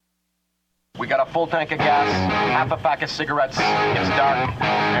full tank of gas, half a pack of cigarettes. It's dark,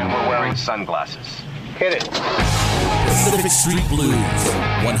 and we're wearing sunglasses. Hit it. Pacific Street Blues,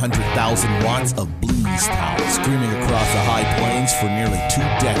 100,000 watts of blues power screaming across the high plains for nearly 2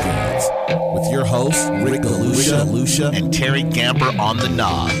 decades. With your hosts, Rick Galusha and Terry Gamper on the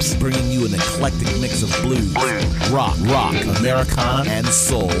knobs, bringing you an eclectic mix of blues, rock, Americana, and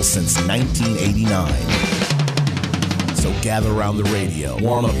soul since 1989. So gather around the radio,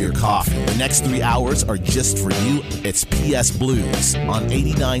 warm up your coffee. The next 3 hours are just for you. It's PS Blues on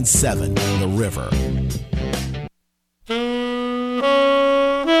 89.7 The River.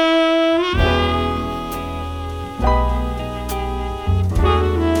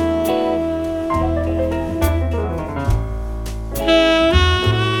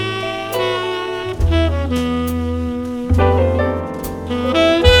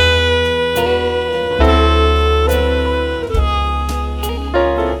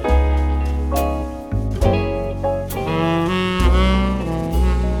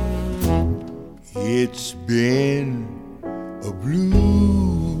 It's been a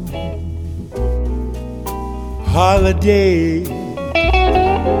blue holiday,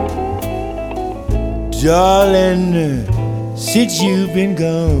 darling, since you've been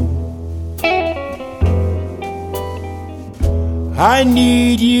gone. I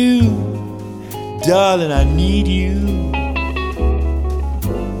need you, darling, I need you,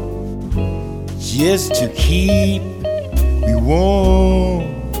 just to keep me warm.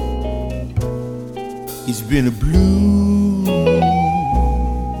 It's been a blue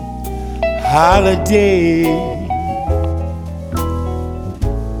holiday.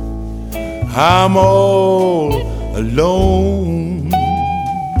 I'm all alone.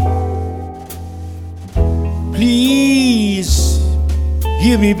 Please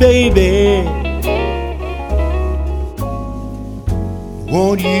hear me, baby.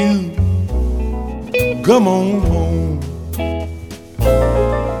 Won't you come on home?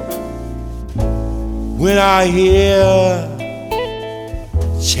 When I hear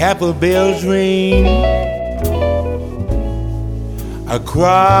chapel bells ring, I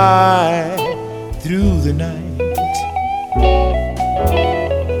cry through the night.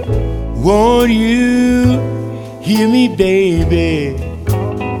 Won't you hear me, baby,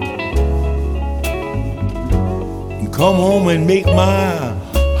 and come home and make my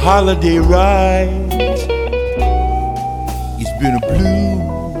holiday right? It's been a blue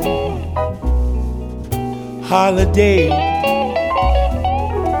holiday.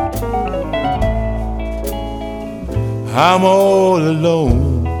 I'm all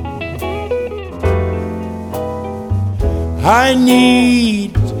alone. I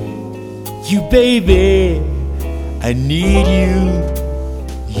need you, baby. I need you,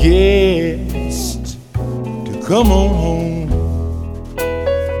 yes, to come on home.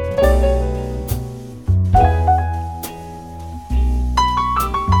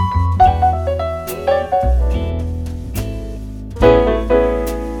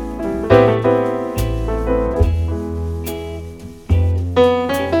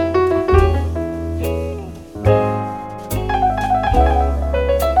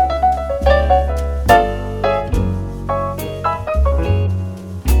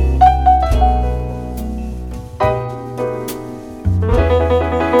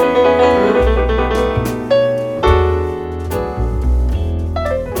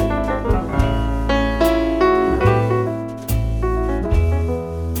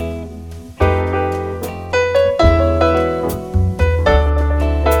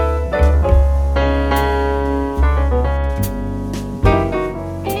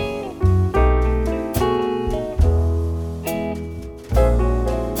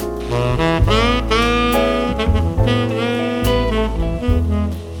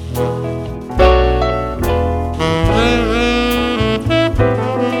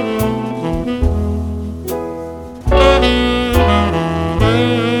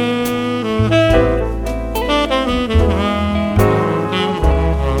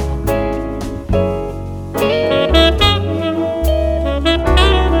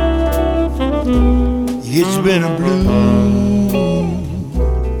 It's been a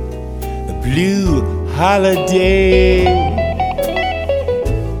blue holiday.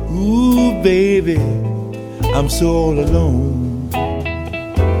 Ooh, baby, I'm so all alone.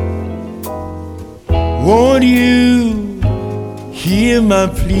 Won't you hear my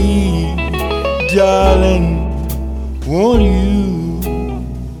plea, darling? Won't you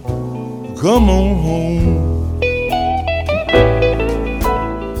come on home?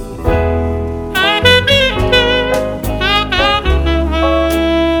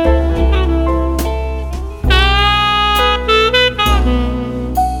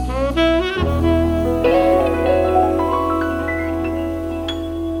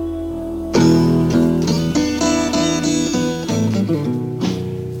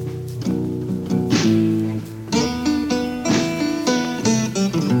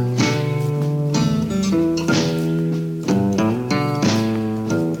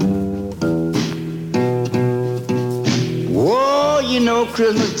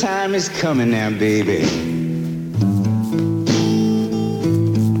 Christmas time is coming now, baby.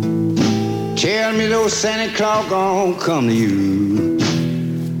 Tell me those Santa Claus gon' come to you.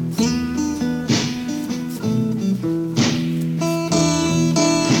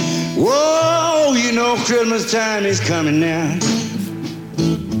 Whoa, you know Christmas time is coming now.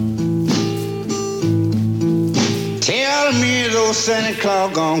 Tell me those Santa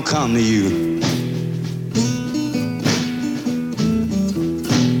Claus gon' come to you.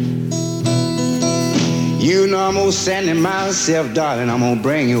 You know I'm gonna send it myself, darling. I'm gonna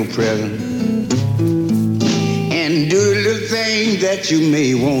bring you a present and do the little thing that you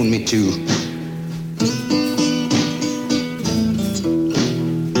may want me to.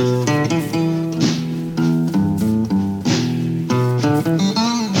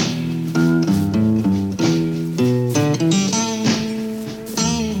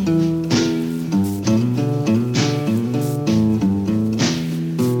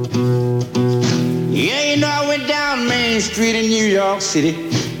 Street in New York City.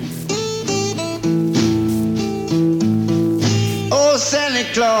 Oh, Santa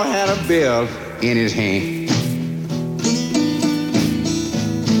Claus had a bell in his hand.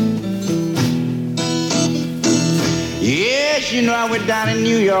 Yes, you know I went down in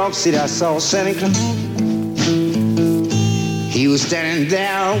New York City. I saw Santa Claus. He was standing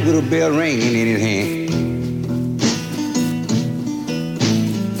there with a bell ringing in his hand.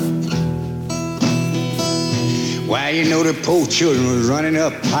 Why, you know the poor children was running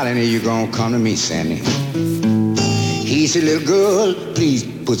up, hollering, you gonna come to me, Sandy. He said, little girl, please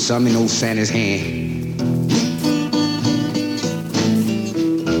put something in old Santa's hand.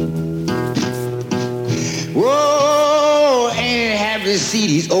 Whoa, ain't it happy to see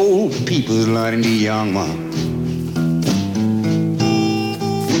these old people learning the young one.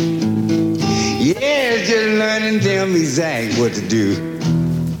 Yeah, just learning them exactly what to do.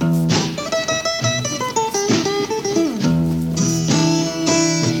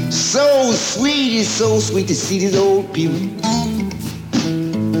 It's so sweet to see these old people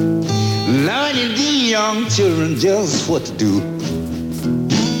learning the young children just what to do.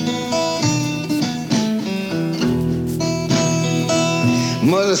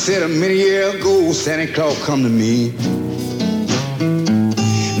 Mother said a many years ago Santa Claus come to me.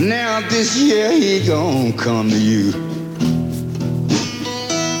 Now this year he gon' come to you.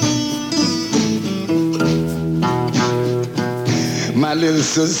 My little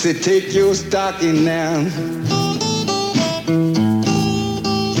sister said, take your stocking now,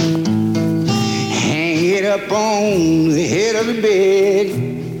 hang it up on the head of the bed.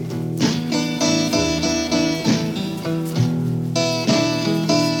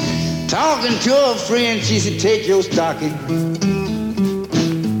 Talking to a friend, she said, take your stocking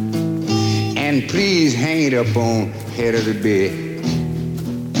and please hang it up on the head of the bed.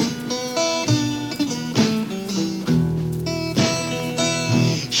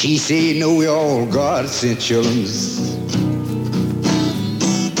 She said, you know, we all God-sent children.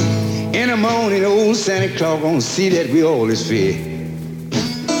 In the morning, old Santa Claus gonna see that we all is fed.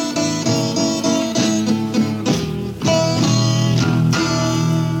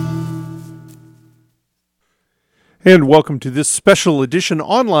 And welcome to this special edition,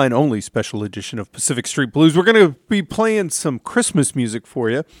 online-only special edition of Pacific Street Blues. We're going to be playing some Christmas music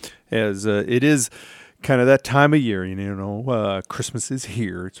for you, as it is kind of that time of year, Christmas is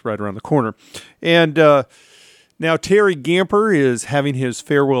here. It's right around the corner. And now Terry Gamper is having his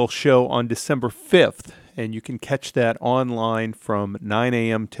farewell show on December 5th, and you can catch that online from 9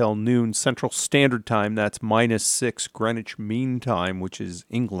 a.m. till noon Central Standard Time. That's -6 Greenwich Mean Time, which is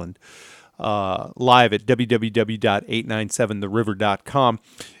England. Live at www.897theriver.com.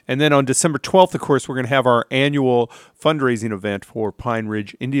 And then on December 12th, of course, we're going to have our annual fundraising event for Pine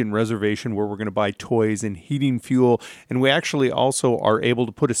Ridge Indian Reservation, where we're going to buy toys and heating fuel. And we actually also are able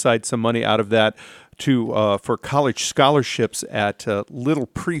to put aside some money out of that to for college scholarships at Little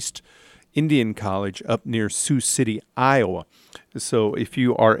Priest Indian College up near Sioux City, Iowa. So if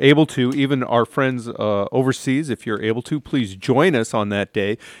you are able to, even our friends overseas, if you're able to, please join us on that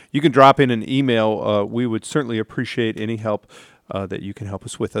day. You can drop in an email. We would certainly appreciate any help that you can help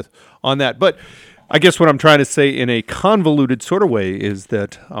us with on that. But I guess what I'm trying to say in a convoluted sort of way is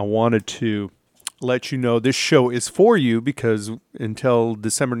that I wanted to let you know this show is for you, because until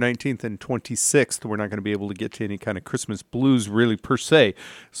December 19th and 26th, we're not going to be able to get to any kind of Christmas blues really per se.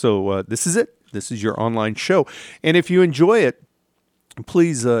 So this is it. This is your online show. And if you enjoy it,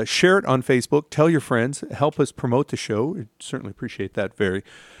 please share it on Facebook. Tell your friends. Help us promote the show. I'd certainly appreciate that very,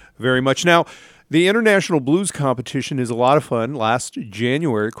 very much. Now, the International Blues Competition is a lot of fun. Last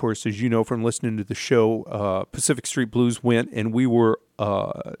January, of course, as you know from listening to the show, Pacific Street Blues went, and we were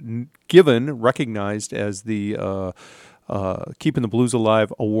recognized as the Keeping the Blues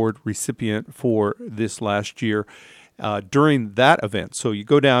Alive Award recipient for this last year during that event. So you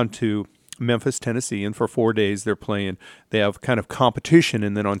go down to Memphis, Tennessee, and for 4 days they're playing. They have kind of competition,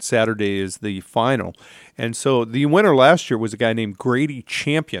 and then on Saturday is the final. And so the winner last year was a guy named Grady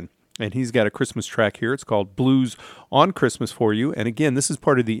Champion, and he's got a Christmas track here. It's called Blues on Christmas for You. And again, this is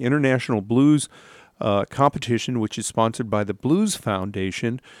part of the International Blues competition, which is sponsored by the Blues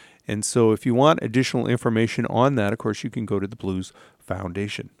Foundation. And so if you want additional information on that, of course, you can go to the Blues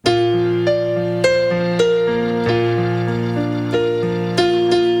Foundation.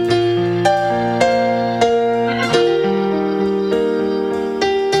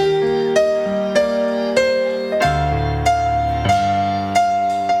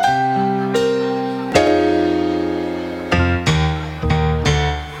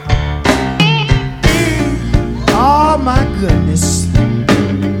 Oh my goodness.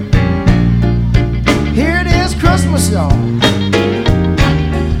 Here it is, Christmas, y'all.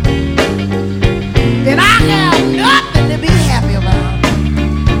 And I have nothing to be happy about.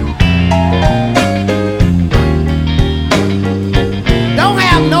 Don't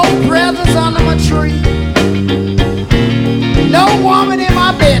have no presents under my tree. No woman in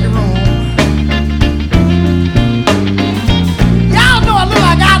my bedroom. Y'all know I look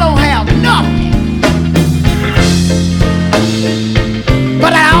like I don't have nothing.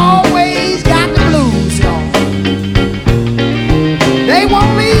 But I always got the blues, y'all. They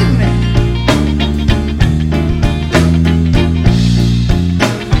won't leave me.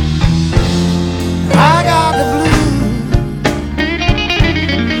 I got the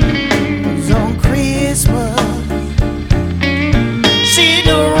blues on Christmas. Sitting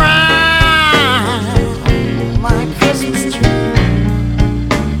around my Christmas tree.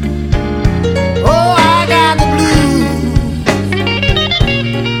 Oh, I got the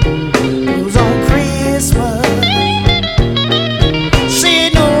blues on Christmas,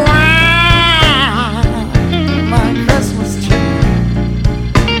 sitting around my Christmas tree.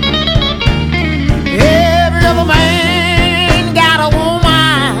 Every other man got a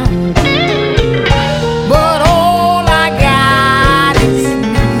woman, but all I got is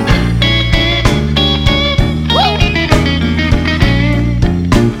me. Woo!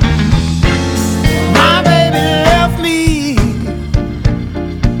 My baby left me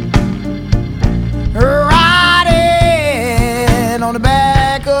riding on the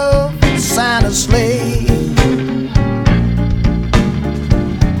back of Santa's sleigh.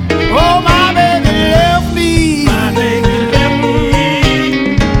 Oh, my baby left me. My baby left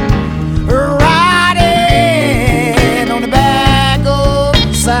me riding on the back of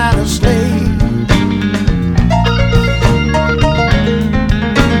Santa's sleigh.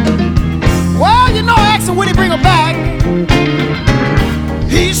 Well, you know, I asked him when he bring her back.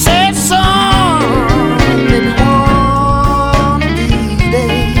 He said, son, maybe one of these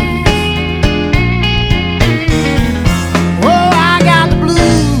days.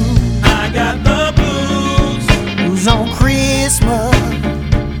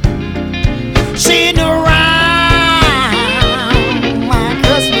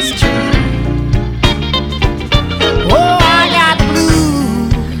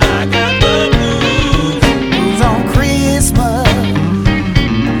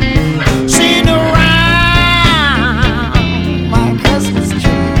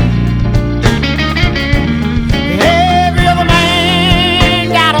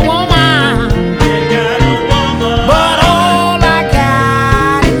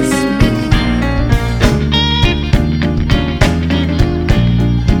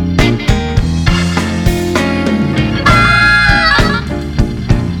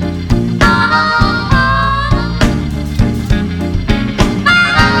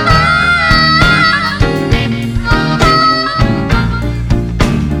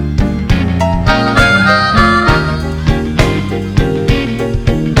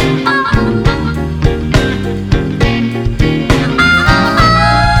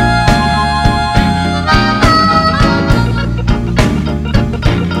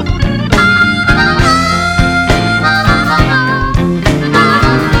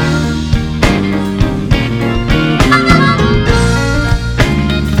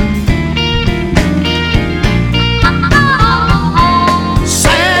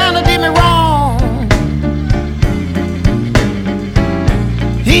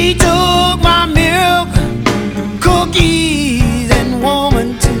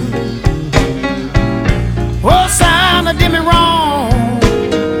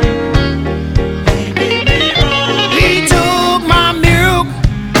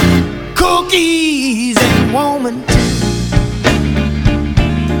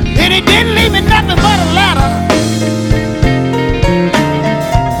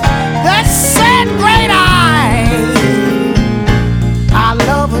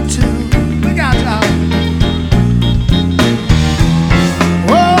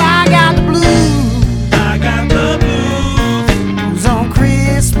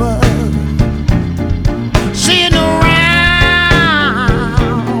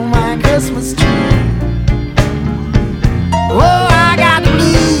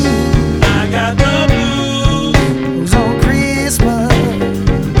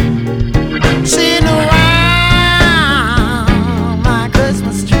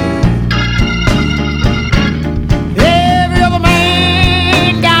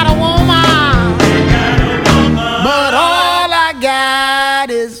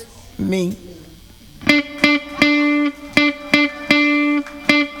 is me.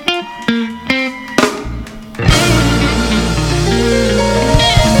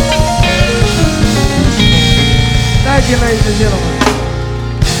 Thank you, ladies and gentlemen.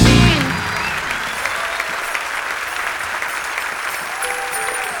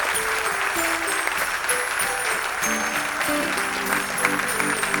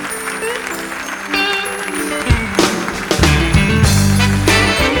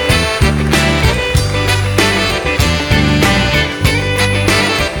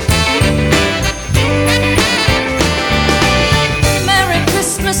 Merry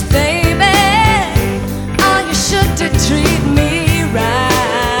Christmas, baby. Oh, you should to treat me right.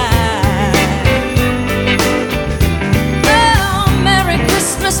 Oh, Merry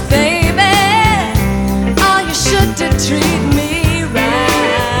Christmas, baby. Oh, you should to treat me right.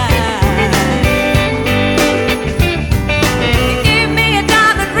 You gave me a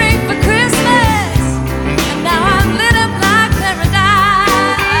diamond ring for Christmas, and now I'm lit up like paradise.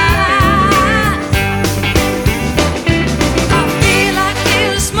 I feel like you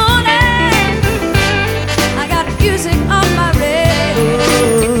this morning. I got music on my radio.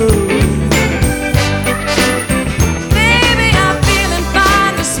 Baby, I'm feeling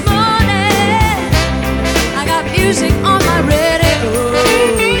fine this morning. I got music on my radio.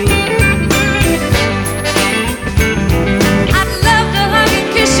 I'd love to hug and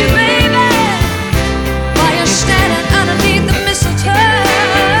kiss you, baby, while you're standing underneath the mistletoe.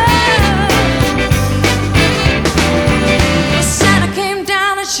 Santa came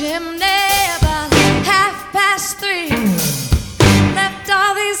down a chimney about 3:30. Left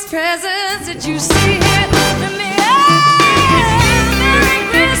all these presents that you see here for me. Oh, Merry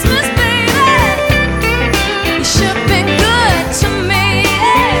Christmas, baby. You sure been good to me.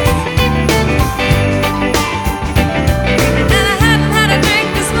 And I haven't had a drink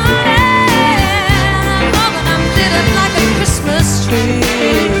this morning. Oh, but I'm lit up like a Christmas tree.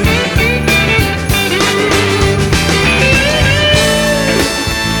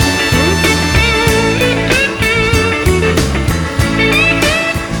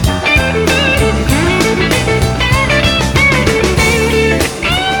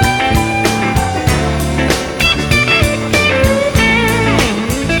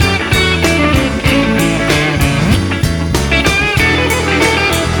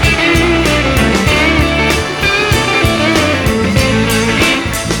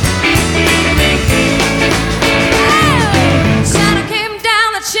 Santa came down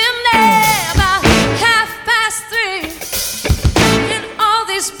the chimney about 3:30. And all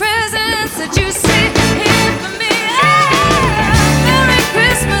these presents that you see here for me. Oh, Merry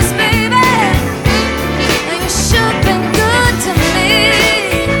Christmas, baby. You sure been good to me.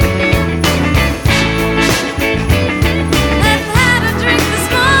 I've had a drink this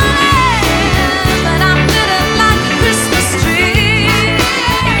morning, but I'm lit up like a Christmas tree.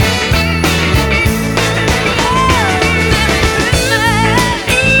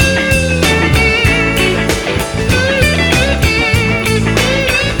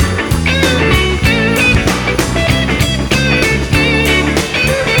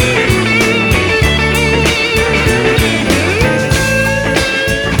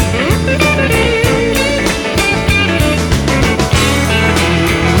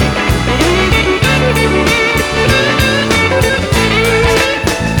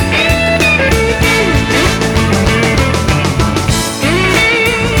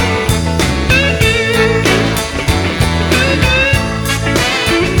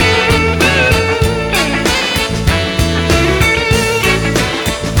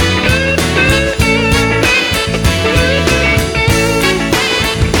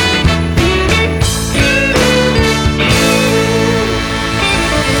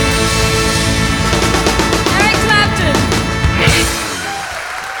 Eric Clapton.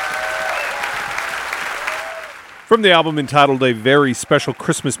 From the album entitled A Very Special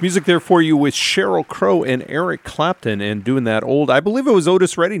Christmas, music there for you with Sheryl Crow and Eric Clapton, and doing that old, I believe it was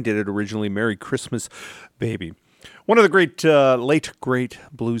Otis Redding did it originally, Merry Christmas, Baby. One of the great, late great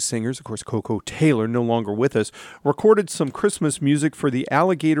blues singers, of course, Coco Taylor, no longer with us, recorded some Christmas music for the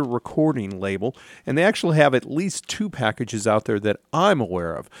Alligator recording label, and they actually have at least 2 packages out there that I'm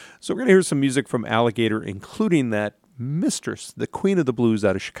aware of. So we're going to hear some music from Alligator, including that mistress, the queen of the blues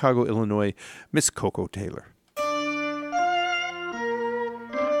out of Chicago, Illinois, Miss Coco Taylor.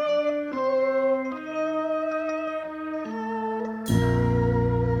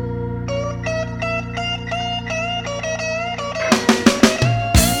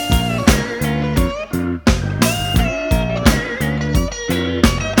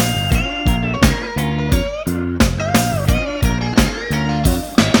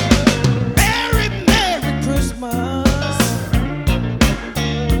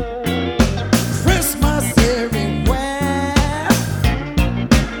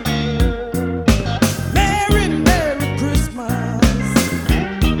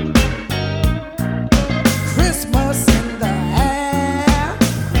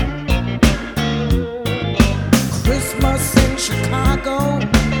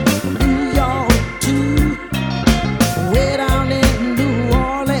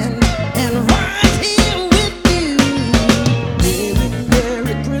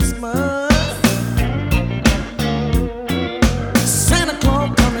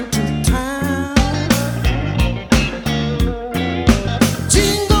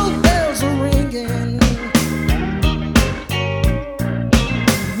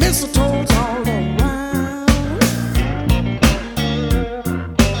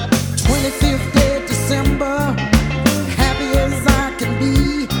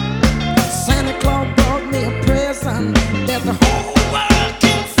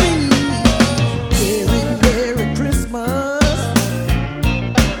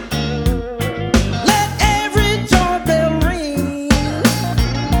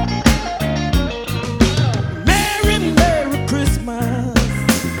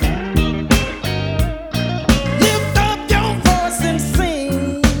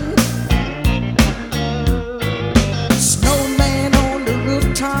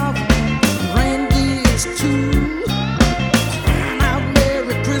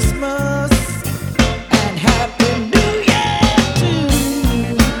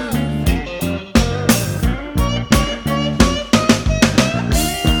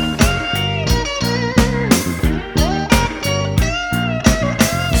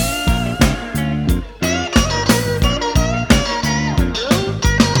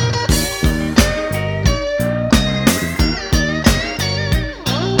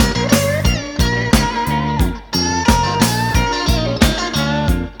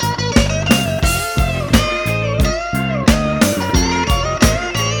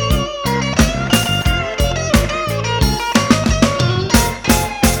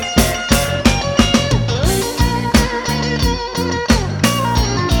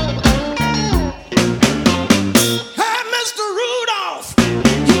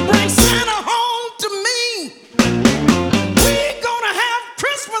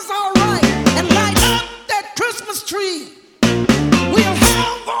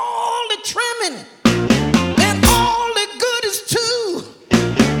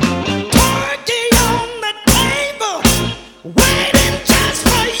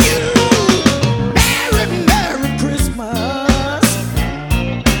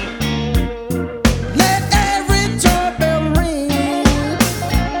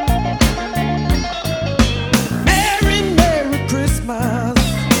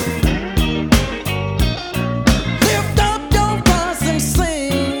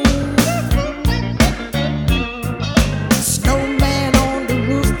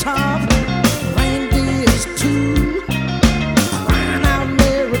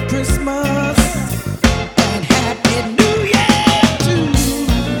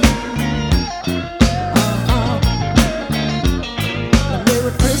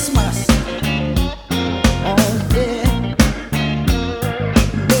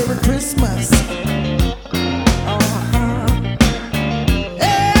 Christmas.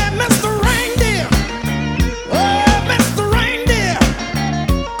 Hey, Mr. Reindeer. Oh, Mr. Reindeer.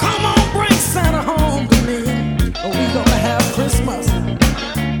 Come on, bring Santa home to me. Oh, we gonna have Christmas.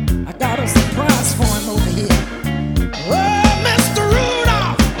 I got a surprise for him over here. Oh, Mr.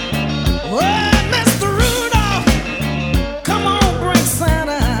 Rudolph. Oh, Mr. Rudolph. Come on, bring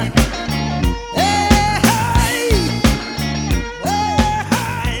Santa. Hey, hey. Hey,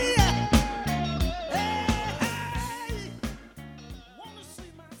 hey. Hey, hey. Wanna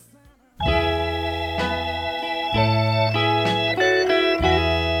see my Santa?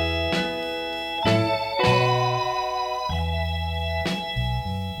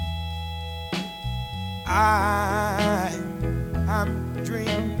 I'm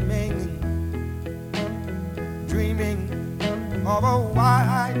dreaming of a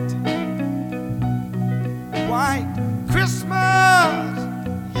white Christmas.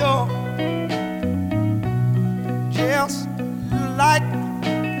 You're just like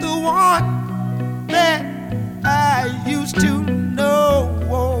the one that I used to know.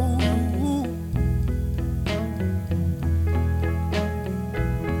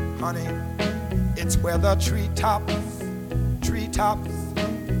 Honey, it's where the treetops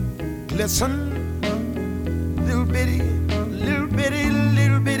glisten. Little bitty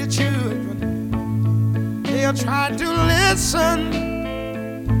children, they are trying to listen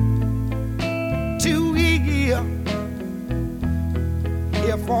to hear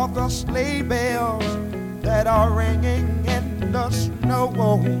for the sleigh bells that are ringing in the snow.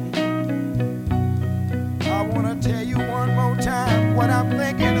 I wanna tell you one more time what I'm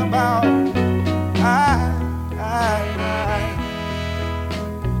thinking about.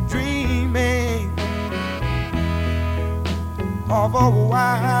 Dreaming of a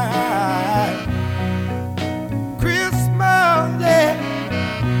white Christmas, yeah,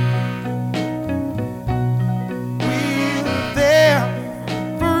 with their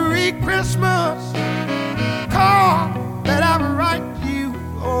free Christmas card that I write you.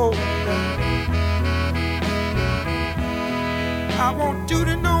 Oh, I want you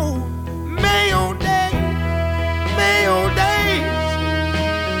to know, Mayo Days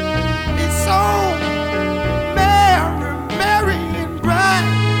be so merry and bright.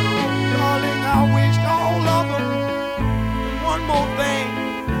 Darling, I wish all of them. And one more thing,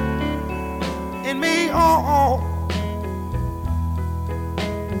 in me, all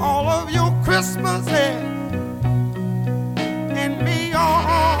of your Christmases, in me,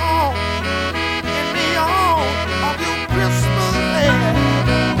 all of your Christmases.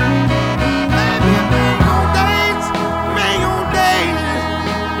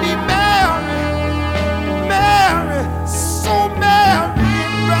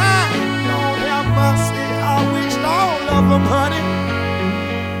 Honey,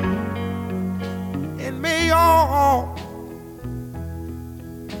 and may all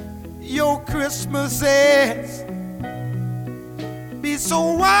your Christmases be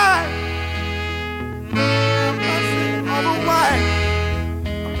so white. Of a white,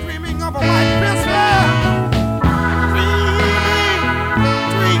 I'm dreaming of a white Christmas.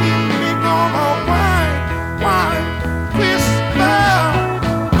 Dreaming of a white Christmas.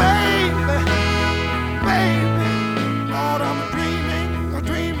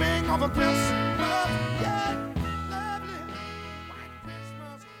 Of a Christmas, yeah, lovely white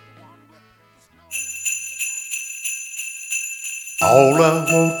Christmas, one with the snow. All I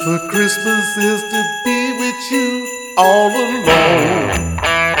want for Christmas is to be with you all alone.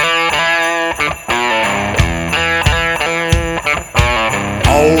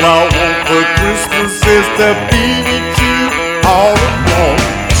 All I want for Christmas is to be with you all alone.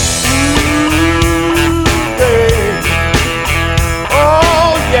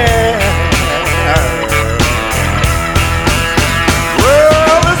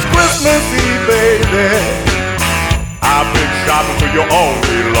 I've been shopping for you all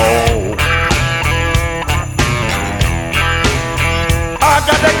day long. I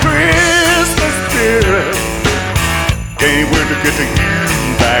got that Christmas spirit, can't wait to get to you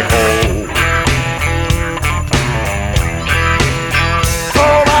back home.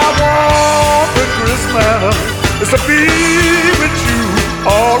 All I want for Christmas is to be with you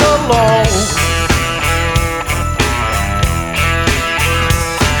all alone.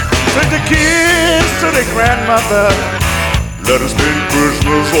 Send the kids to their grandmother, let us spend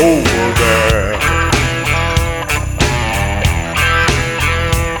Christmas over there.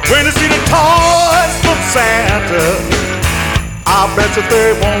 When they see the toys from Santa, I bet you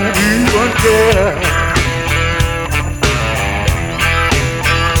they won't even care.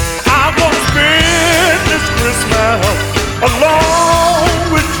 I want to spend this Christmas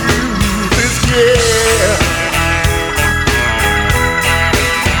alone with you.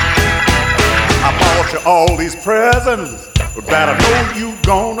 these presents that I know you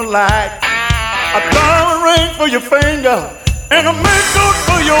gonna like. A diamond ring for your finger and a makeout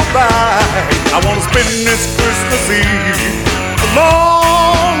for your back. I wanna spend this Christmas Eve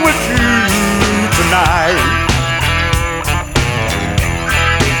along with you tonight.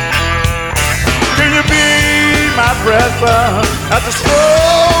 Can you be my present at the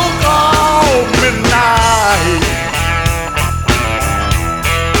stroke of midnight?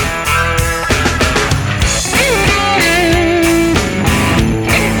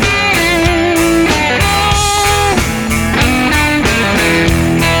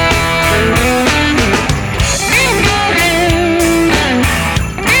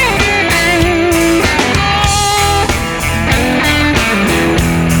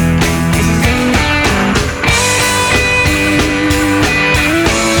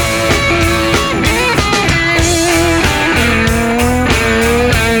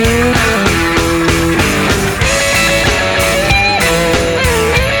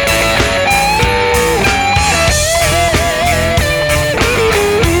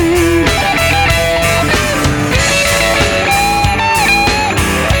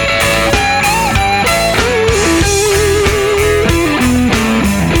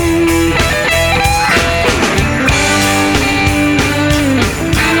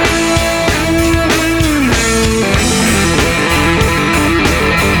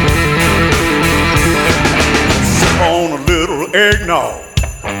 Eggnog,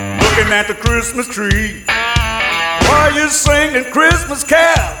 looking at the Christmas tree, while you're singing Christmas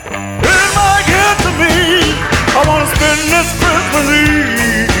carol in my ear to me. I wanna spend this Christmas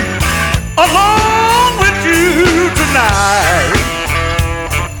Eve along with you tonight.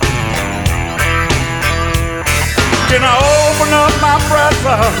 Can I open up my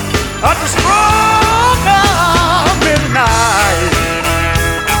present at the stroke of midnight?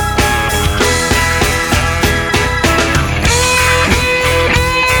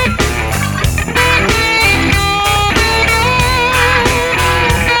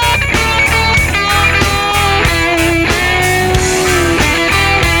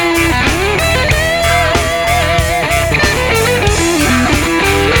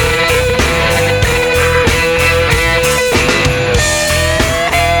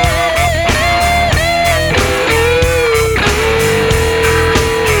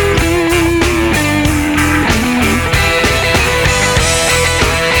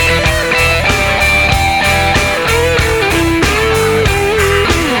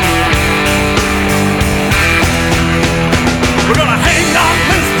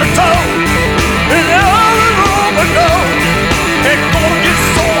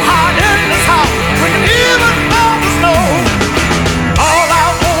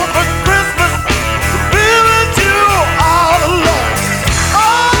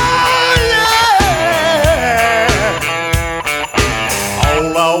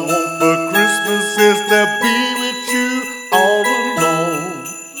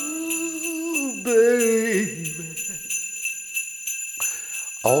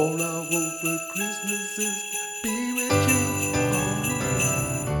 All I want for Christmas is to be with you.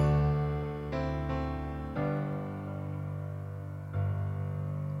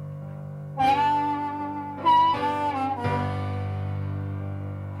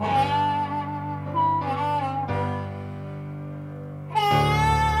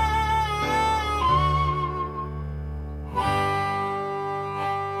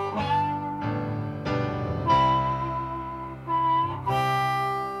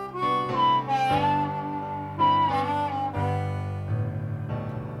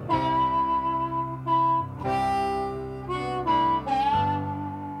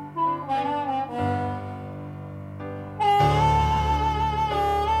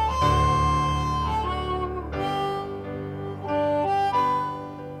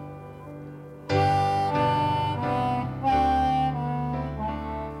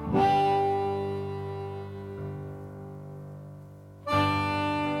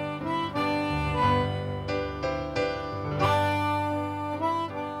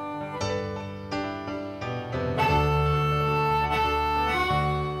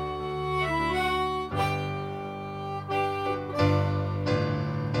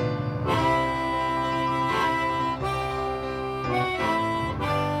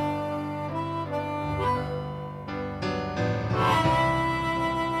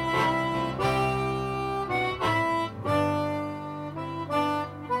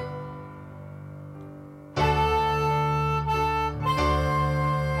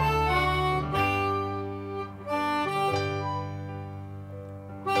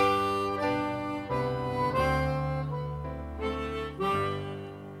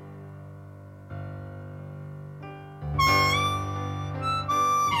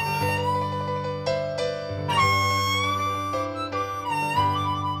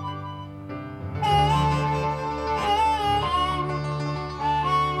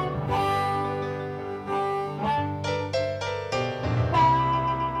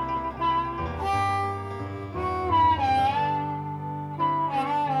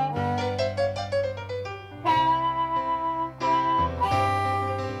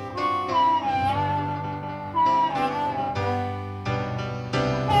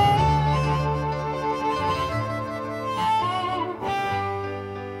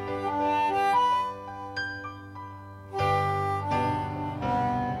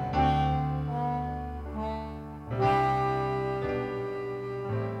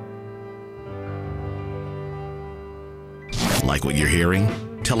 Like what you're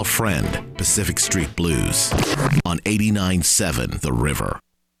hearing? Tell a friend. Pacific Street Blues on 89.7 The River.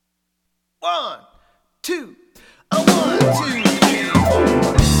 1, 2, 1, 2, 3, 4.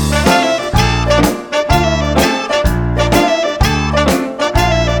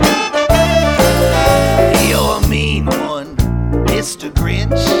 You're a mean one, Mr.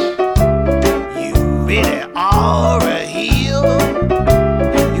 Grinch. You really are a heel.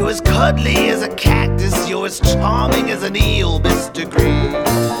 You're as cuddly as a cactus. You're as charming as an eel, Mr.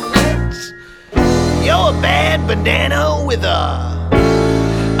 Grinch. You're a bad banana with a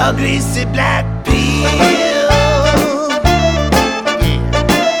greasy black peel. Yeah.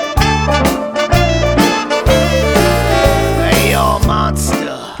 You're a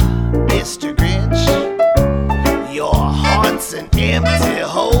monster, Mr. Grinch. Your heart's an empty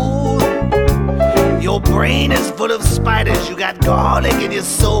hole. Your brain is full of spiders. You got garlic in your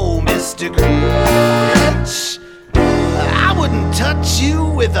soul, Mr. Grinch. I wouldn't touch you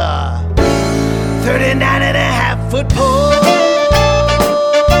with a 39.5-foot pole.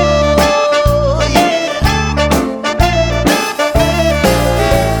 Yeah.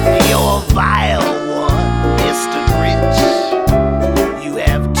 You're a vile one, Mr. Grinch. You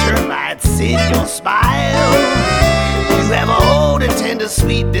have termites in your smile. You have all the tender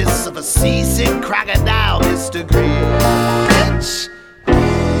sweetness of a seasick crocodile, Mr. Grinch.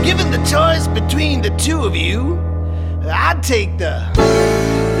 Given the choice between the two of you, I'd take the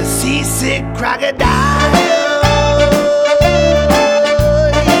seasick crocodile.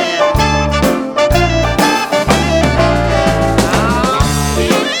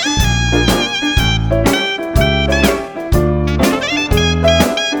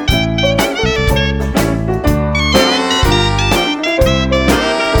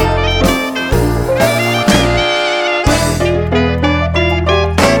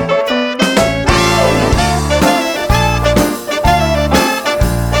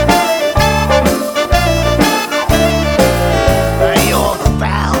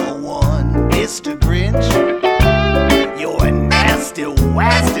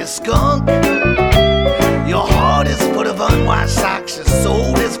 Skunk. Your heart is full of unwashed socks. Your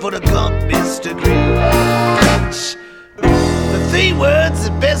soul is full of gunk, Mr. Grinch. The 3 words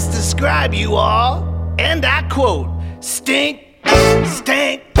that best describe you are, and I quote, stink,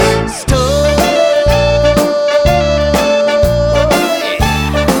 stank, stunk.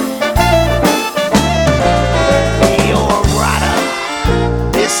 You're a rotter,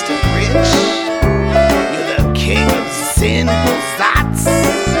 Mr. Grinch. You're the king of sinful thoughts.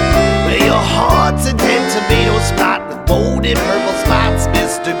 Your heart's a dead tomato spot with bold and purple spots,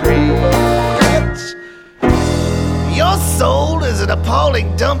 Mr. Grinch. Your soul is an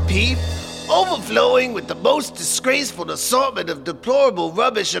appalling dump heap, overflowing with the most disgraceful assortment of deplorable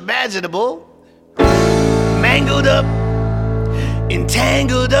rubbish imaginable. Mangled up,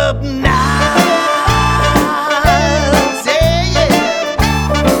 entangled up now.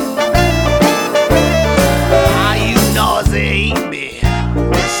 You nauseate me,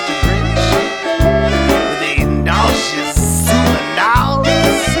 Mr.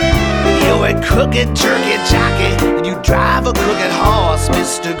 You're a crooked jerky jockey, and you drive a crooked horse,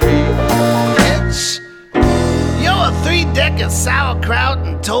 Mr. Grinch. You're a 3-decker sauerkraut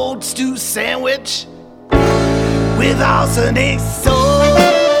and toad stew sandwich with arsenic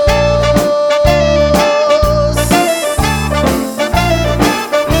sauce.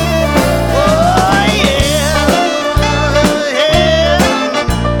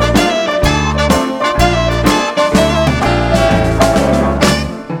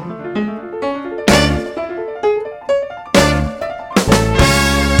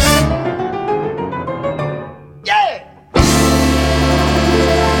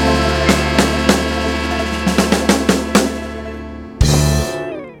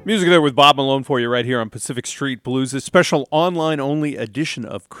 Music there with Bob Malone for you right here on Pacific Street Blues, a special online-only edition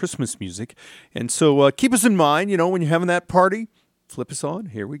of Christmas music. And so keep us in mind, when you're having that party, flip us on.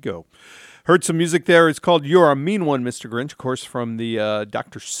 Here we go. Heard some music there. It's called You're a Mean One, Mr. Grinch, of course, from the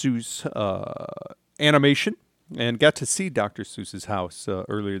Dr. Seuss animation. And got to see Dr. Seuss's house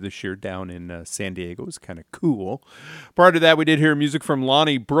earlier this year down in San Diego. It was kind of cool. Prior to that, we did hear music from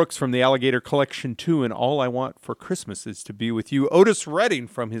Lonnie Brooks from the Alligator Collection 2 and All I Want for Christmas Is to Be With You. Otis Redding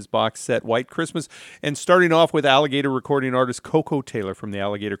from his box set White Christmas. And starting off with Alligator recording artist Coco Taylor from the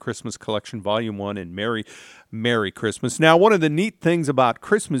Alligator Christmas Collection Volume 1 and Merry, Merry Christmas. Now, one of the neat things about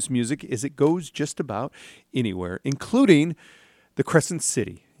Christmas music is it goes just about anywhere, including the Crescent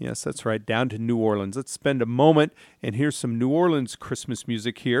City. Yes, that's right, down to New Orleans. Let's spend a moment and hear some New Orleans Christmas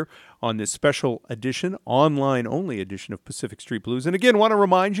music here on this special edition, online-only edition of Pacific Street Blues. And again, want to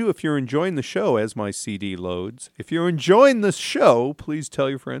remind you, if you're enjoying the show as my CD loads, if you're enjoying the show, please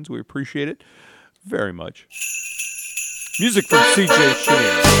tell your friends. We appreciate it very much. Music from C.J.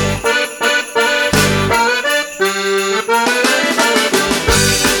 Chenier.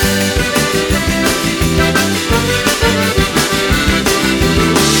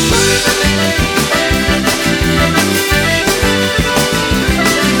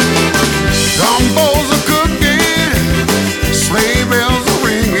 Gumbos are cooking, sleigh bells are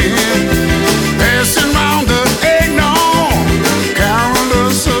ringing, passing round the eggnog,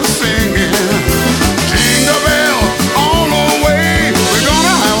 carolers are singing. Jingle bells all the way, we're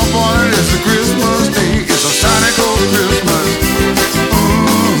gonna have a party. It's a Christmas day, it's a Sonic old Christmas.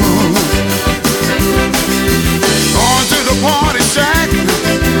 Ooh. Going to the party shack,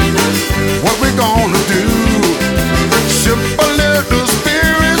 what we gonna do? Sip a little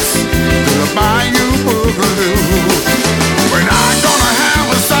spirits to the Bayou Boogaloo. We're not gonna have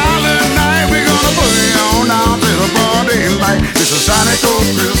a silent night, we're gonna put it on out to the broad daylight. It's a Sonic old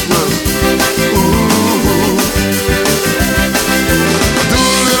Christmas. Ooh. Do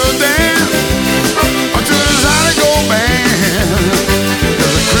a little dance to the Sonic old band.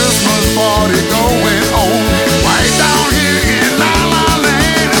 There's a Christmas party going on right down here in La La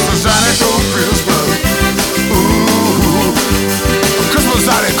Land. It's a Sonic old Christmas. Ooh. Christmas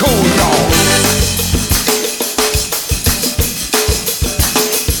out there cold, y'all.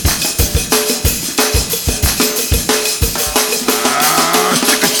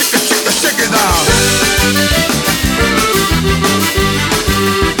 Shake it down.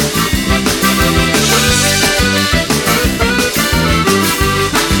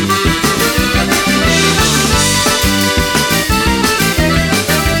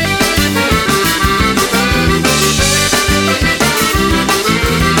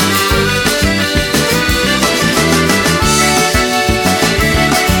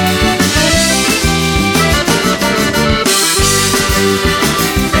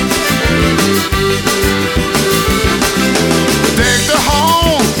 Take the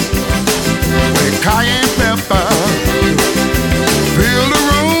home with cayenne pepper. Fill the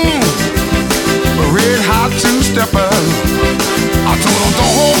room with red hot two-stepper. I told them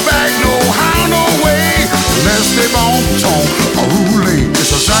don't hold back, no how, no way. Let's stay on tone, a roulette.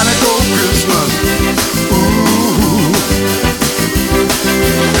 It's a Sonic old Christmas. Ooh.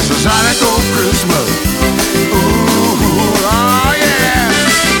 It's a Sonic old Christmas. Ooh, oh yeah.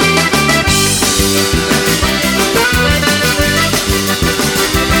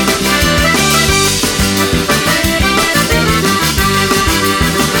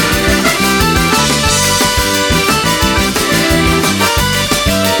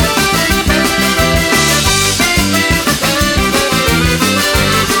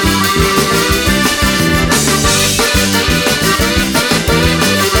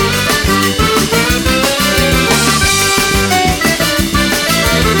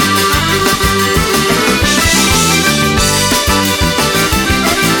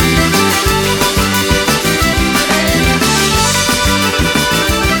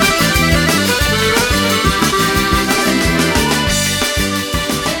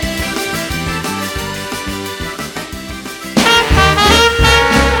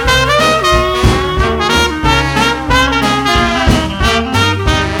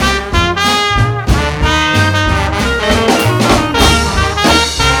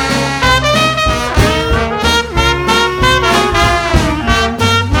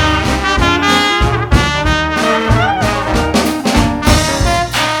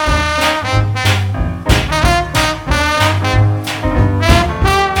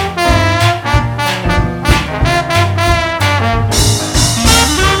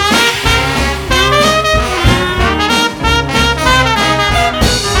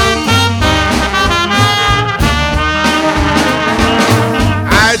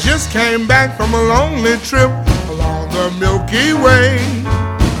 Came back from a lonely trip along the Milky Way.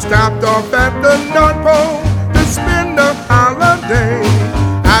 Stopped off at the North Pole to spend a holiday.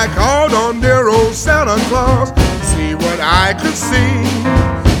 I called on dear old Santa Claus to see what I could see.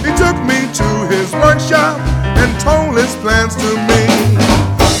 He took me to his workshop and told his plans to me.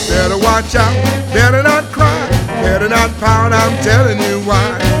 Better watch out, better not cry, better not pout, I'm telling you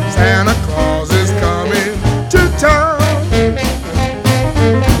why. Santa Claus is coming to town.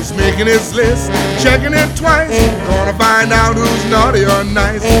 Making his list, checking it twice, gonna find out who's naughty or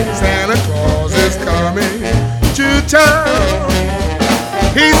nice. Santa Claus is coming to town.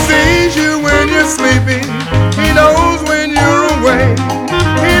 He sees you when you're sleeping, he knows when you're away.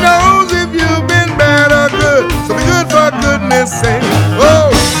 He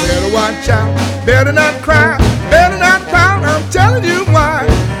better not cry, better not pout. I'm telling you why.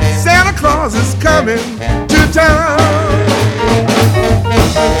 Santa Claus is coming to town.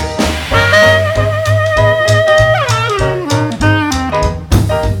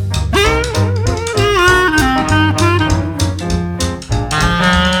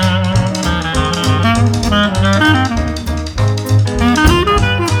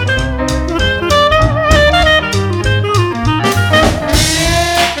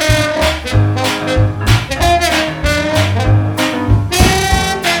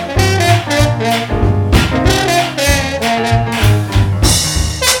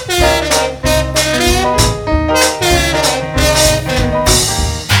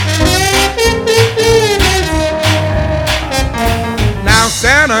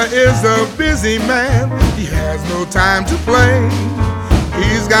 Is a busy man, he has no time to play.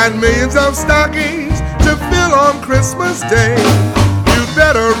 He's got millions of stockings to fill on Christmas Day. You'd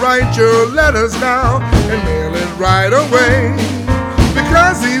better write your letters now and mail it right away,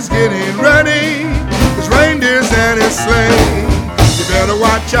 because he's getting ready, his reindeers and his sleigh. You better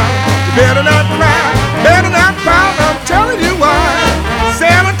watch out, you better not cry, better not pout. I'm telling you why.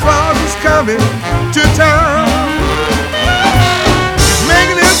 Santa Claus is coming to town.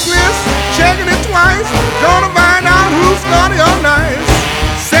 Checking it twice, gonna find out who's naughty or nice.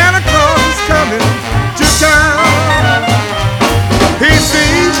 Santa Claus is coming to town. He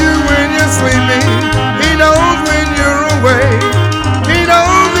sees you when you're sleeping, he knows when you're awake. He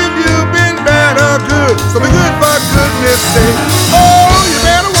knows if you've been bad or good, so be good for goodness sake. Oh, you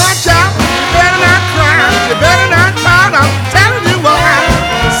better watch out, you better not cry, you better not pout. I'm telling you why.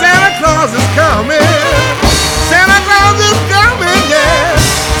 Santa Claus is coming. Santa Claus is coming, yeah.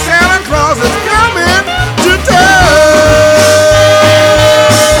 Santa Claus is coming to town.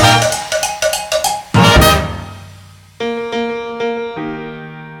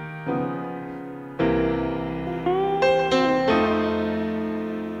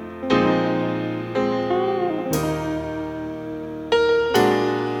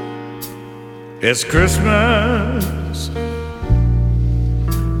 It's Christmas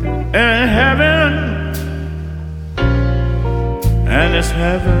in heaven, and it's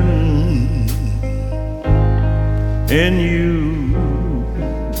heaven in you.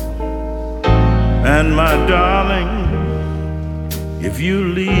 And my darling, if you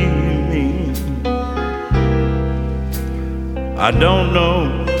leave me, I don't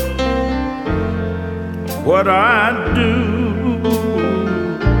know what I'd do.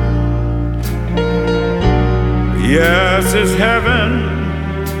 Yes, it's heaven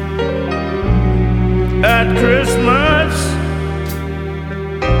at Christmas,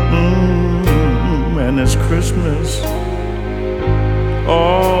 and it's Christmas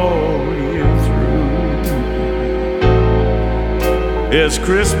all year through. It's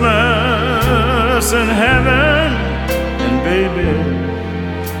Christmas in heaven, and baby,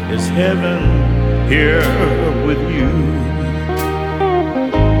 it's heaven here with you.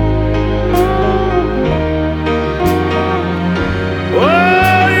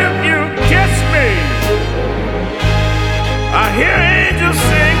 I hear angels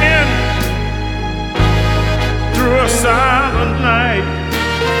singing through a silent night.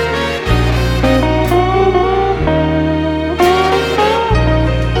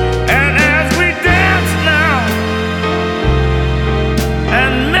 And as we dance now,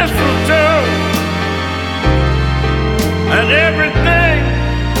 and mistletoe, and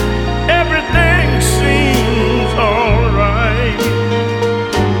everything seems alright.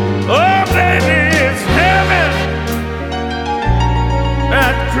 Oh baby, it's heaven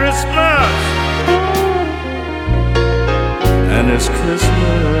at Christmas, and it's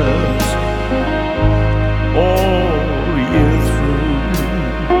Christmas all year through.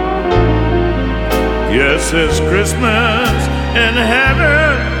 Yes, it's Christmas in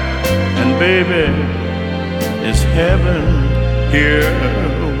heaven, and baby, it's heaven here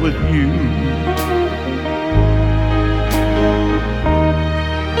with you.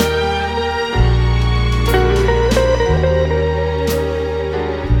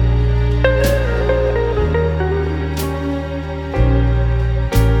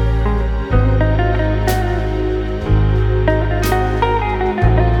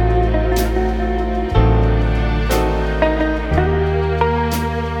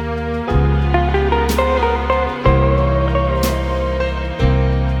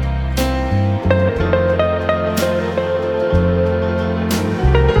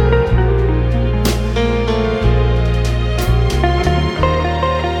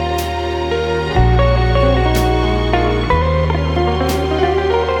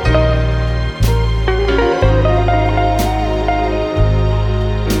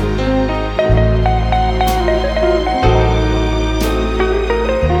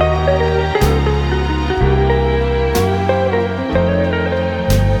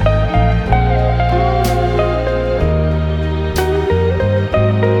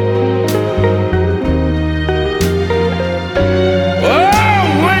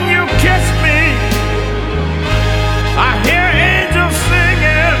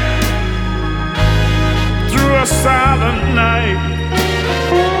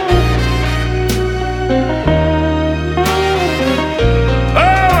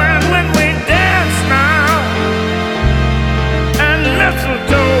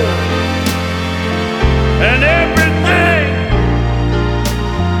 mistletoe and everything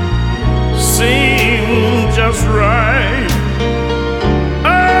seemed just right.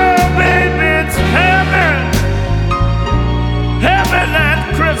 Oh, baby, it's heaven, heaven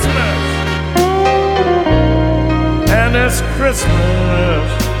at Christmas, and it's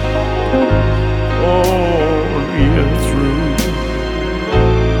Christmas all year through.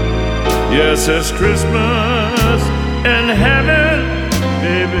 Yes, it's Christmas in heaven,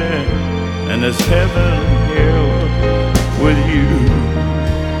 baby, and it's heaven here with you.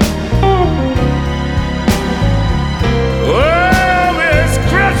 Oh, it's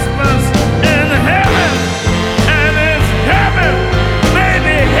Christmas in heaven, and it's heaven,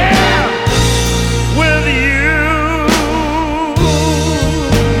 baby, here with you.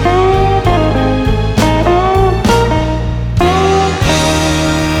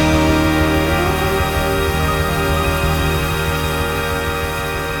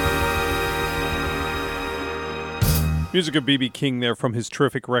 Music of B.B. King there from his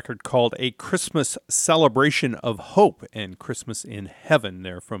terrific record called A Christmas Celebration of Hope, and Christmas in Heaven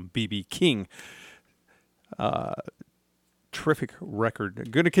there from B.B. King. Terrific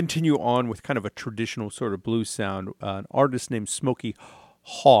record. Going to continue on with kind of a traditional sort of blues sound. An artist named Smokey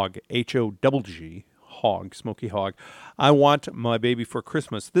Hogg, H-O-G-G, Hogg, Smokey Hogg. I Want My Baby for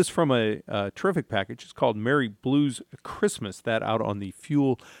Christmas. This from a terrific package. It's called Merry Blues Christmas. That out on the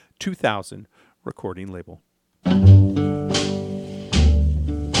Fuel 2000 recording label.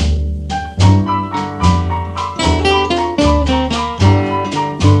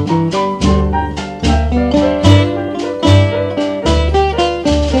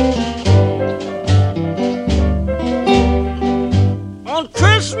 On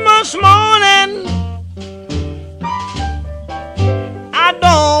Christmas morning, I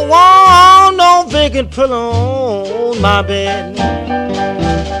don't want no vacant pillow on my bed.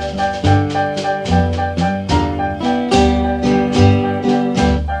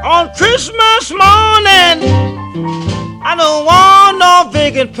 On Christmas morning, I don't want no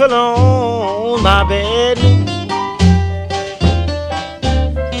vacant pillow on my bed.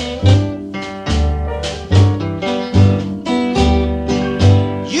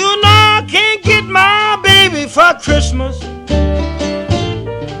 You know I can't get my baby for Christmas.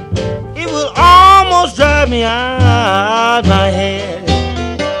 It will almost drive me out my head.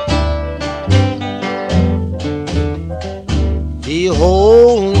 The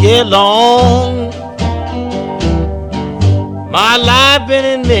whole year long, my life been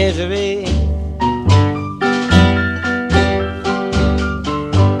in misery.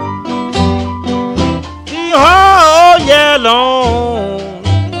 The whole year long,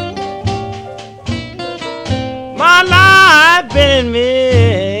 my life been in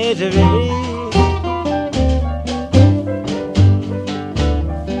misery.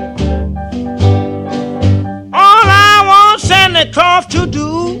 Santa Claus to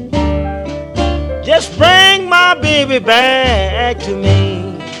do, just bring my baby back to me.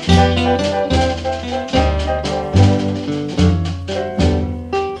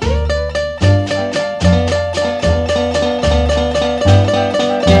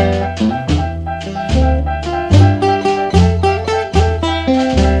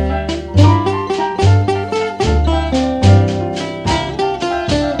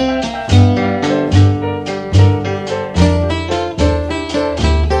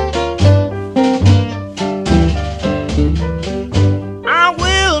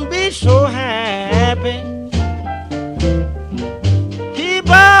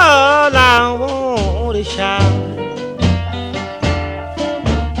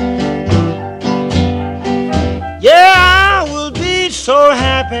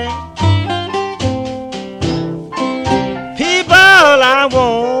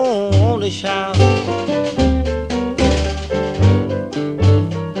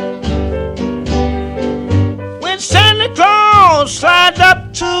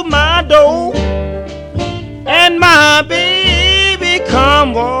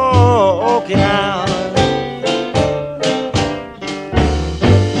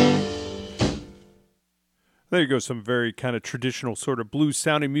 There you go, some very kind of traditional sort of blues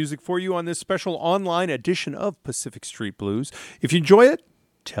sounding music for you on this special online edition of Pacific Street Blues. If you enjoy it,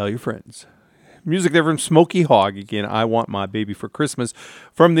 tell your friends. Music there from Smokey Hogg. Again, I Want My Baby for Christmas.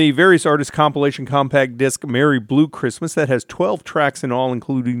 From the various artists compilation compact disc Merry Blue Christmas that has 12 tracks in all,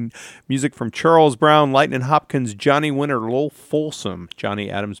 including music from Charles Brown, Lightnin' Hopkins, Johnny Winter, Lowell Folsom,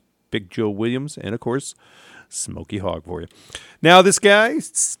 Johnny Adams, Big Joe Williams, and of course, Smokey Hogg for you. Now this guy,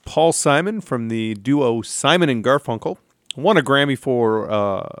 Paul Simon from the duo Simon and Garfunkel. Won a Grammy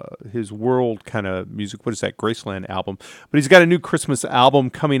for his world kind of music. What is that? Graceland album. But he's got a new Christmas album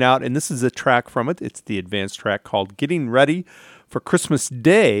coming out, and this is a track from it. It's the advanced track called Getting Ready for Christmas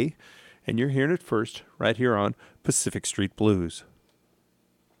Day. And you're hearing it first right here on Pacific Street Blues.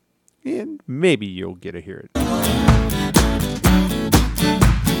 And maybe you'll get to hear it.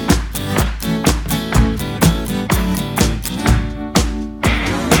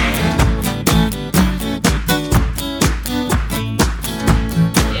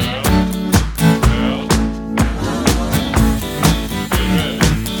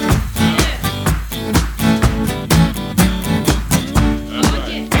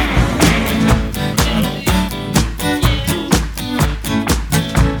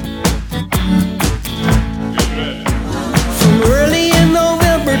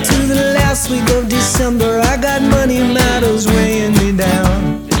 December, I got money matters weighing me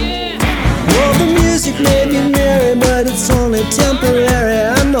down. Well, the music may be merry, but it's only temporary.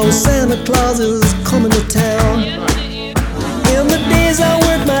 I know Santa Claus is coming to town. In the days I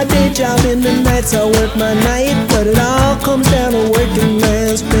work my day job, in the nights I work my night, but it all comes down to working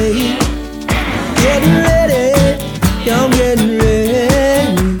man's pay. Getting ready, yeah, I'm getting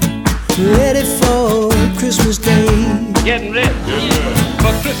ready, ready for Christmas Day. Getting ready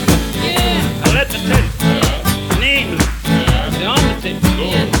for Christmas. Let me tell you, name the undertaker,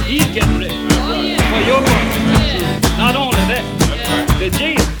 he's getting ready for your work. Not only that, the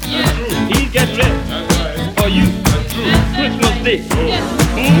Jesus, he's getting ready for you. Christmas Day.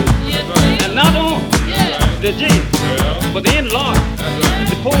 And not only the Jesus, but the in-law,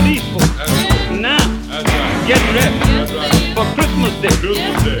 the police folks, now getting ready for Christmas Day.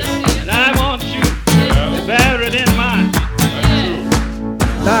 And I want you to bear it in mind.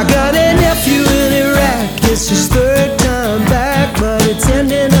 I got a nephew in Iraq, it's his third time back, but it's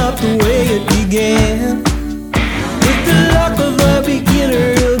ending up the way it began. With the luck of a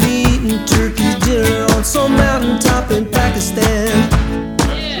beginner, he'll be eating turkey dinner on some mountaintop in Pakistan.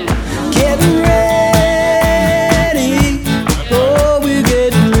 Getting ready, oh, we're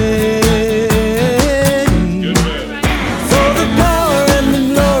getting ready for the power and the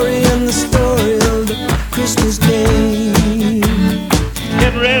glory and the story of the Christmas Day.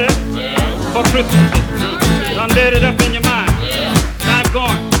 Get ready for Christmas. Done laid it up in your mind. I'm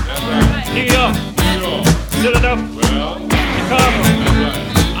going. New York, Philadelphia, Chicago.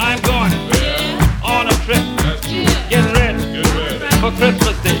 I'm going on a trip. Getting ready for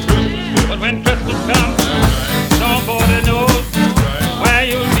Christmas Day. But when Christmas comes, nobody knows where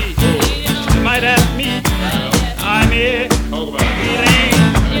you'll be. You might ask me. I'm here. We laying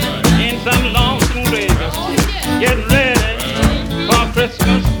in some lonesome grave. Getting ready for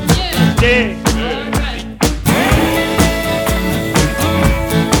Christmas Day.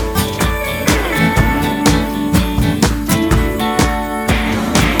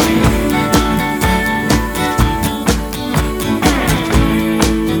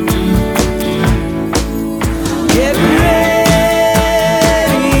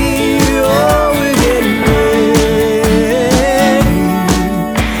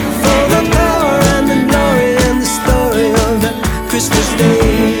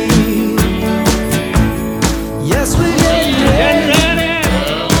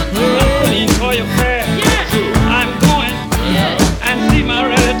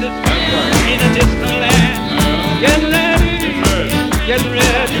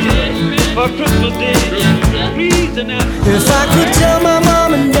 If I could tell my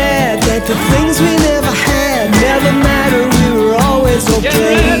mom and dad that the things we never had never mattered, we were always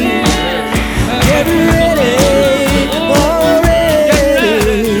okay. Getting ready, already,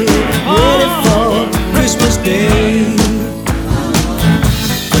 ready for Christmas Day.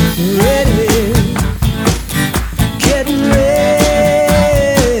 Ready, getting ready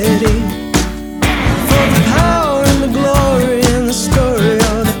for the power and the glory and the story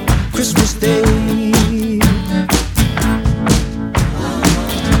of the Christmas Day.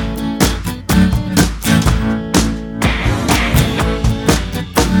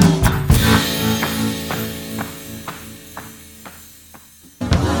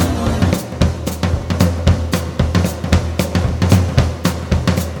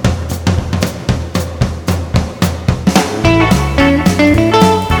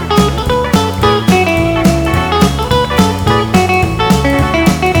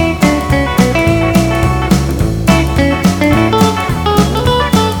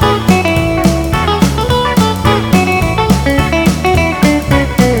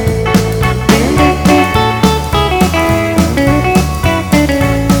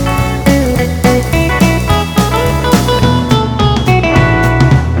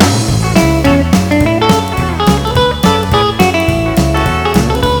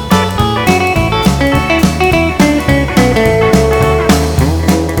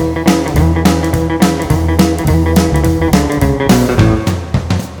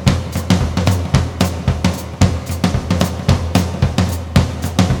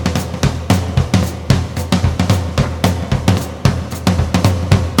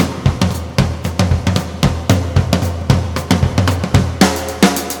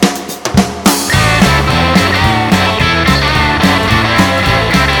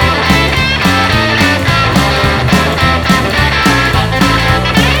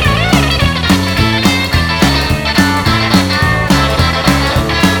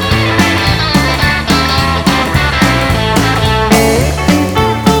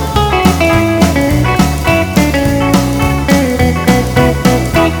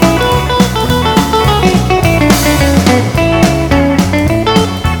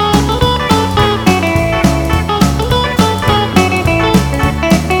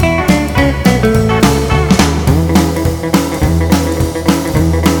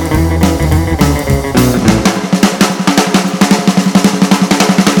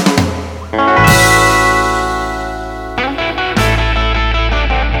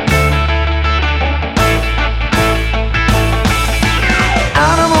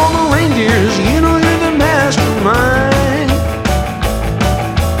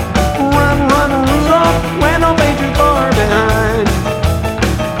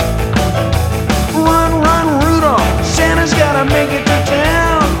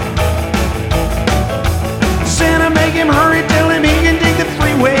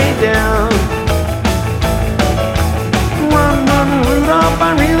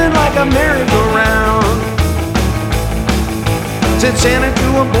 Santa to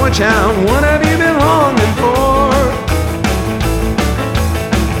a boy child, what have you been longing for?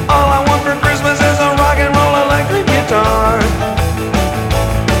 All I want for Christmas is a rock and roll electric guitar.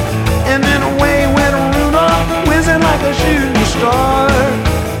 And then away went Rudolph, whizzing like a shooting star.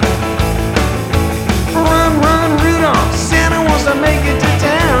 Run, run, Rudolph, Santa wants to make it to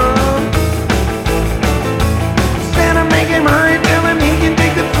town. Santa, make him hurry, tell him he can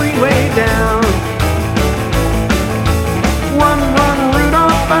take the freeway down. Run, run,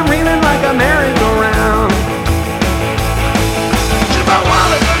 Rudolph, I'm reeling like a merry-go-round.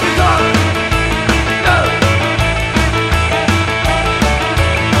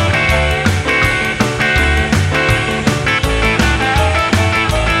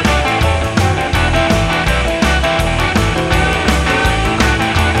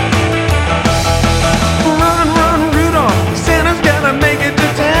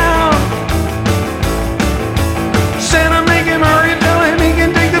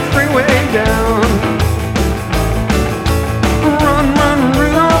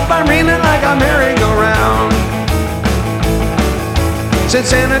 Said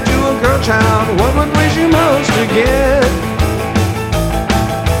Santa to a girl child, what would wish you most to get?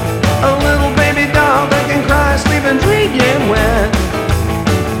 A little baby doll that can cry, sleep and dream, get wet.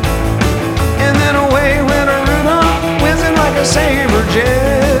 And then away went a Rudolph, whizzing like a saber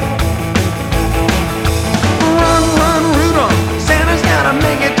jet. Run, run, Rudolph, Santa's gotta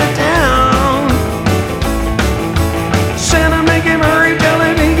make it to town. Santa, make him hurry, tell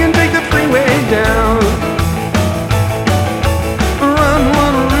him he can take the freeway down.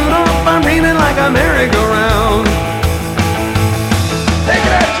 I'm reeling like a merry-go-round. Take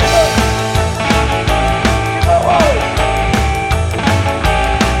it out, Joe. Oh, oh.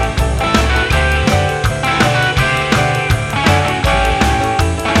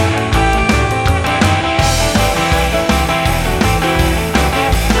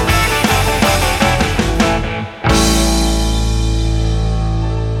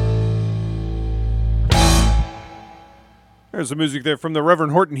 There's some music there from the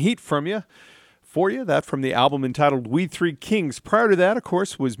Reverend Horton Heat for you. That from the album entitled We Three Kings. Prior to that, of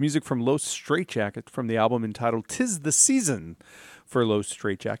course, was music from Los Straitjacket from the album entitled 'Tis the Season for Los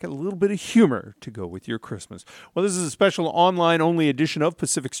Straitjacket. A little bit of humor to go with your Christmas. Well, this is a special online-only edition of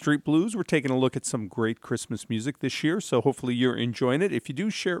Pacific Street Blues. We're taking a look at some great Christmas music this year, so hopefully you're enjoying it. If you do,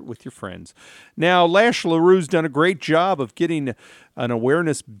 share it with your friends. Now, Lash LaRue's done a great job of getting an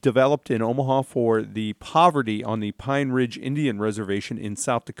awareness developed in Omaha for the poverty on the Pine Ridge Indian Reservation in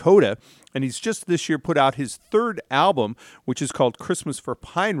South Dakota. And he's just this year put out his third album, which is called Christmas for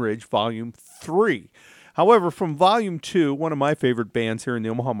Pine Ridge, Volume 3. However, from Volume 2, one of my favorite bands here in the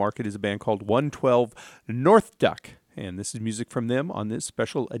Omaha market is a band called 112 North Duck. And this is music from them on this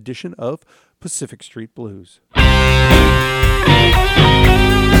special edition of Pacific Street Blues.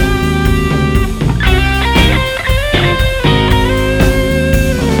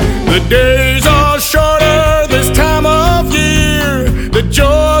 The days are shorter this time of year. The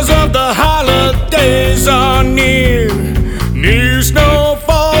joys of the holidays are near. New snow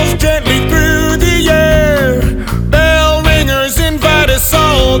falls gently through the air. Bell ringers invite us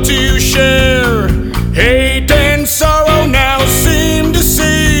all to share. Hate and sorrow now seem to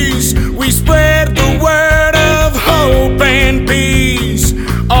cease. We spread the word of hope and peace.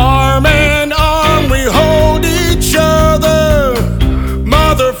 Arm in arm we hold each other.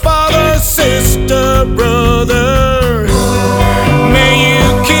 Mother, father, sister, brother. May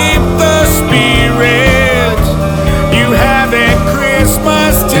you keep the spirit you have at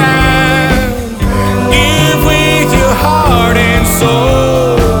Christmas time. Give with your heart and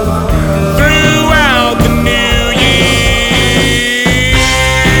soul throughout the new year.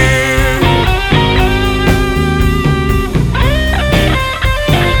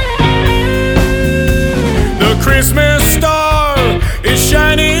 The Christmas star is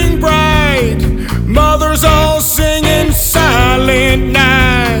shining bright. Mothers all singing Silent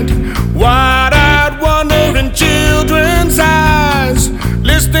Night. Wide-eyed wonder in children's eyes,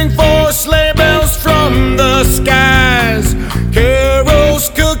 listening for sleigh bells from the skies. Carols,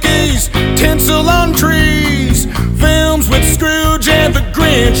 cookies, tinsel on trees, films with Scrooge and the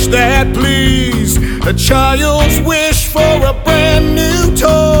Grinch that please. A child's wish for a brand new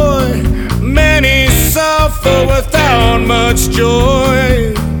toy. Many suffer without much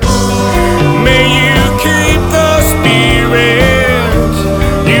joy. May you keep the spirit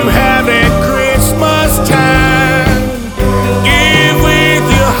you have at Christmas time. Give with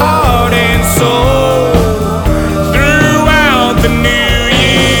your heart and soul throughout the new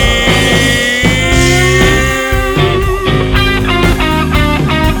year.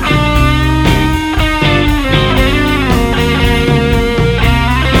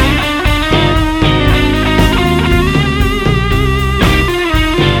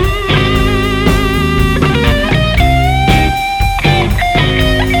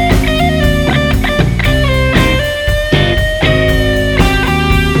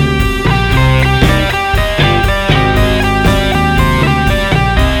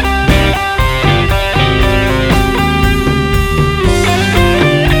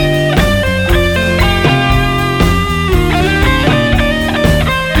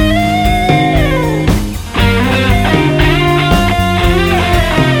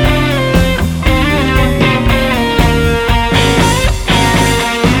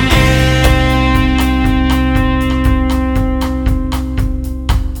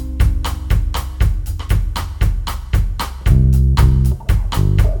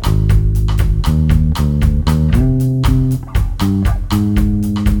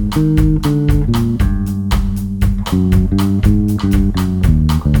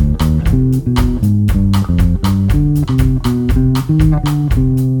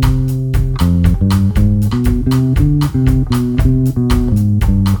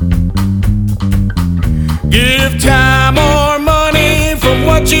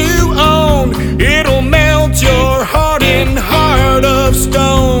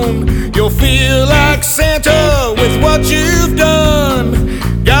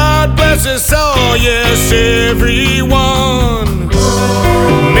 is us all, yes, everyone.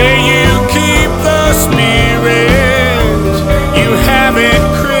 May you keep the spirit you have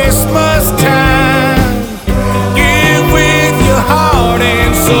at Christmas time. Give with your heart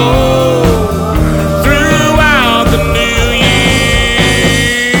and soul throughout the new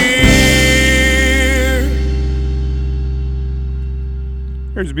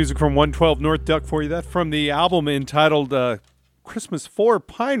year. Here's music from 112 North Duck for you. That from the album entitled Christmas for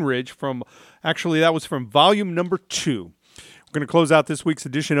Pine Ridge. That was from volume number 2. We're going to close out this week's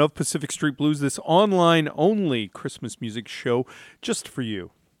edition of Pacific Street Blues, this online-only Christmas music show just for you.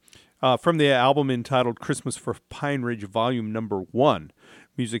 From the album entitled Christmas for Pine Ridge, volume number 1.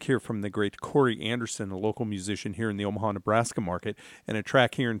 Music here from the great Corey Anderson, a local musician here in the Omaha, Nebraska market, and a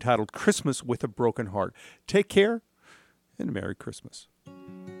track here entitled Christmas with a Broken Heart. Take care and Merry Christmas. All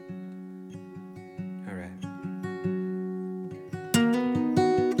right.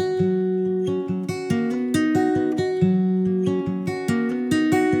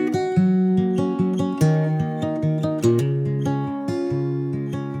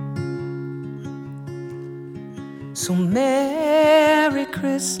 So Merry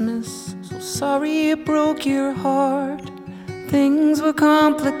Christmas, so sorry it broke your heart. Things were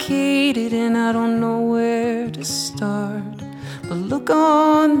complicated and I don't know where to start. But look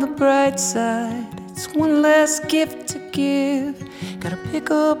on the bright side, it's one less gift to give. Gotta pick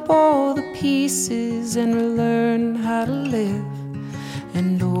up all the pieces and relearn how to live.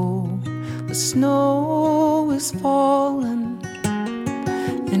 And oh, the snow is falling,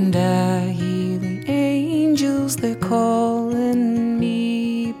 and I hear the angels, they're calling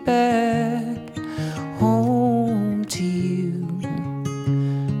me back home to you.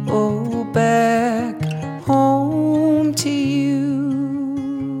 Oh, back home to you.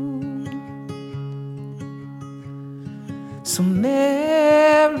 So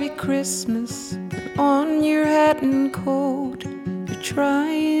Merry Christmas, put on your hat and coat. You're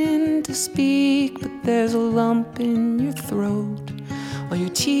trying to speak, but there's a lump in your throat. All your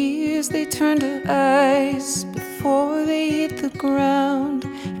tears, they turn to ice before they hit the ground.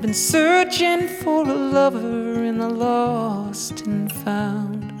 You've been searching for a lover in the lost and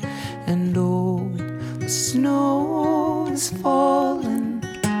found. And oh, the snow is falling,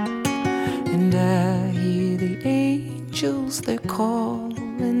 and I hear the angels, they're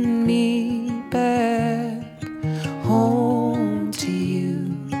calling me back home to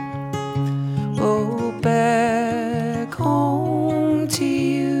you. Oh, back home to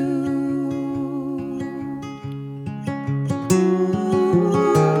you.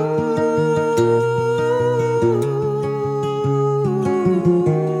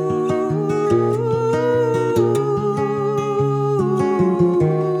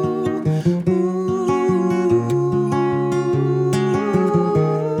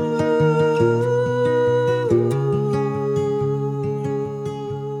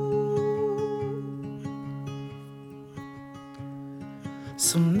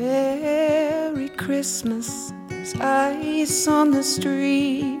 So Merry Christmas, there's ice on the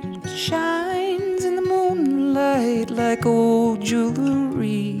street, it shines in the moonlight like old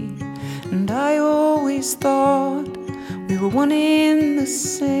jewelry. And I always thought we were one and the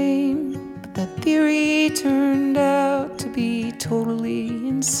same, but that theory turned out to be totally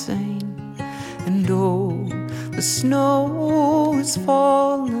insane. And oh, the snow is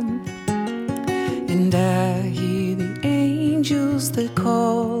falling, and I hear the angels, they're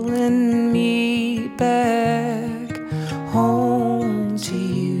calling me back home to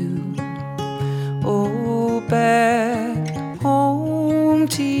you. Oh, back home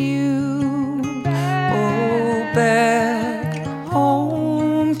to you. Oh, back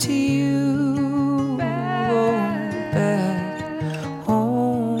home to you. Oh, back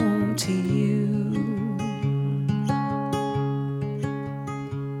home to you.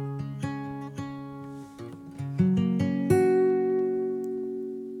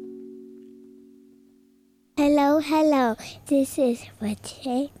 Hello, hello. This is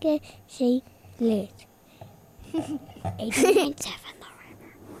Pacific Street Blues. 89.7 The River.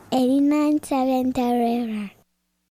 89.7 The River.